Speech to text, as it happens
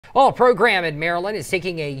Well, a program in Maryland is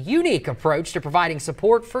taking a unique approach to providing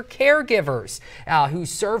support for caregivers who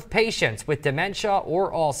serve patients with dementia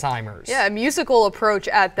or Alzheimer's. Yeah, a musical approach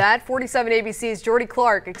at that. 47 ABC's Jordie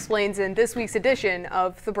Clark explains in this week's edition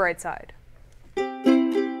of The Bright Side.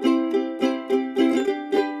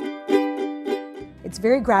 It's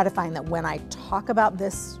very gratifying that when I talk about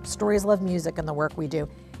this Stories Love Music and the work we do,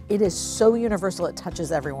 it is so universal it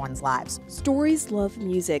touches everyone's lives. Stories Love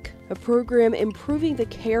Music, a program improving the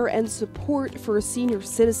care and support for senior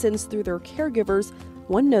citizens through their caregivers,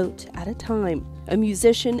 one note at a time. A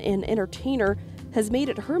musician and entertainer has made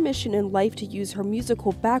it her mission in life to use her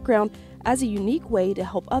musical background as a unique way to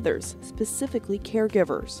help others, specifically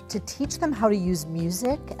caregivers. To teach them how to use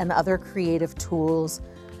music and other creative tools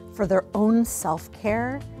for their own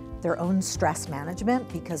self-care, their own stress management,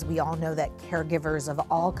 because we all know that caregivers of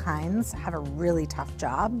all kinds have a really tough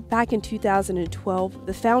job. Back in 2012,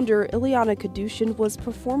 the founder, Ilyana Kadushin, was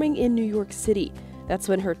performing in New York City. That's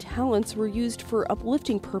when her talents were used for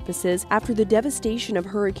uplifting purposes after the devastation of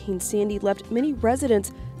Hurricane Sandy left many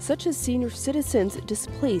residents, such as senior citizens,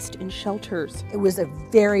 displaced in shelters. It was a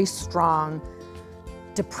very strong,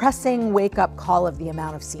 depressing wake-up call of the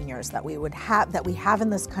amount of seniors that we have in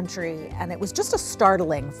this country, and it was just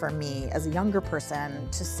startling for me as a younger person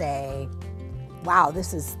to say, wow,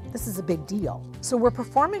 this is a big deal. So we're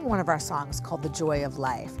performing one of our songs called The Joy of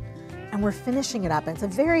Life, and we're finishing it up, and it's a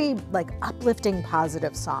very uplifting,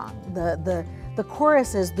 positive song. The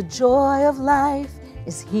chorus is, "The joy of life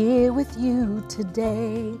is here with you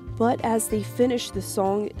today." But as they finish the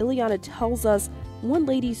song, Ilyana tells us one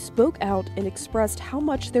lady spoke out and expressed how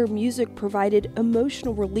much their music provided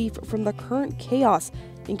emotional relief from the current chaos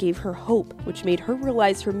and gave her hope, which made her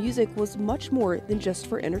realize her music was much more than just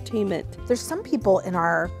for entertainment. There's some people in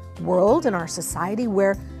our world, in our society,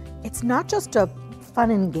 where it's not just a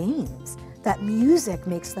fun and games, that music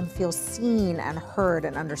makes them feel seen and heard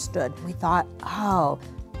and understood. We thought, oh,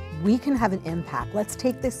 we can have an impact. Let's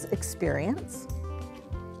take this experience,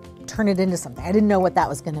 turn it into something. I didn't know what that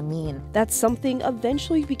was going to mean. That something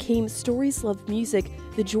eventually became Stories Love Music,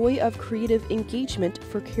 the joy of creative engagement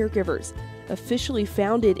for caregivers. Officially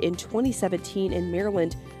founded in 2017 in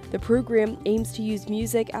Maryland, the program aims to use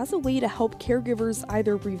music as a way to help caregivers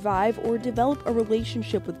either revive or develop a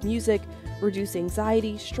relationship with music, reduce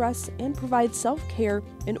anxiety, stress, and provide self-care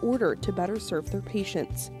in order to better serve their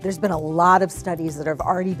patients. There's been a lot of studies that have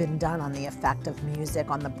already been done on the effect of music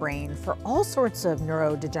on the brain for all sorts of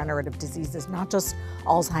neurodegenerative diseases, not just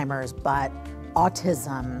Alzheimer's, but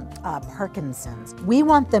autism, Parkinson's. We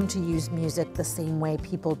want them to use music the same way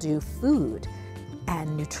people do food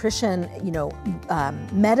and nutrition,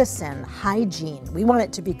 medicine, hygiene. We want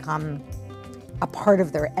it to become a part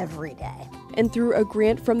of their everyday. And through a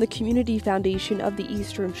grant from the Community Foundation of the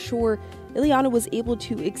Eastern Shore, Ilyana was able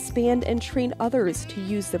to expand and train others to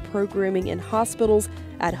use the programming in hospitals,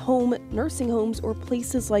 at home, nursing homes, or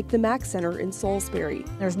places like the Mack Center in Salisbury.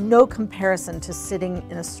 There's no comparison to sitting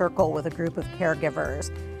in a circle with a group of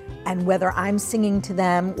caregivers, and whether I'm singing to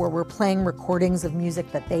them or we're playing recordings of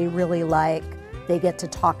music that they really like, they get to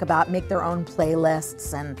talk about, make their own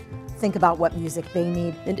playlists, and think about what music they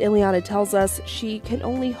need. And Ilyana tells us she can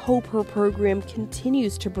only hope her program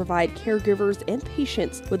continues to provide caregivers and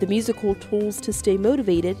patients with the musical tools to stay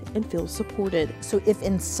motivated and feel supported. So if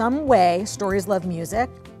in some way Stories Love Music,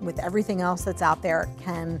 with everything else that's out there,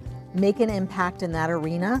 can make an impact in that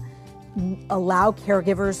arena, allow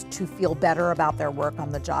caregivers to feel better about their work on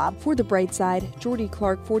the job. For The Bright Side, Jordie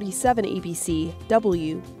Clark, 47 ABC,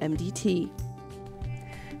 WMDT.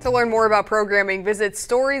 To learn more about programming, visit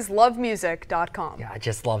storieslovemusic.com. Yeah, I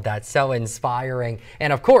just love that. So inspiring.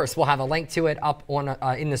 And of course, we'll have a link to it up on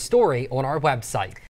in the story on our website.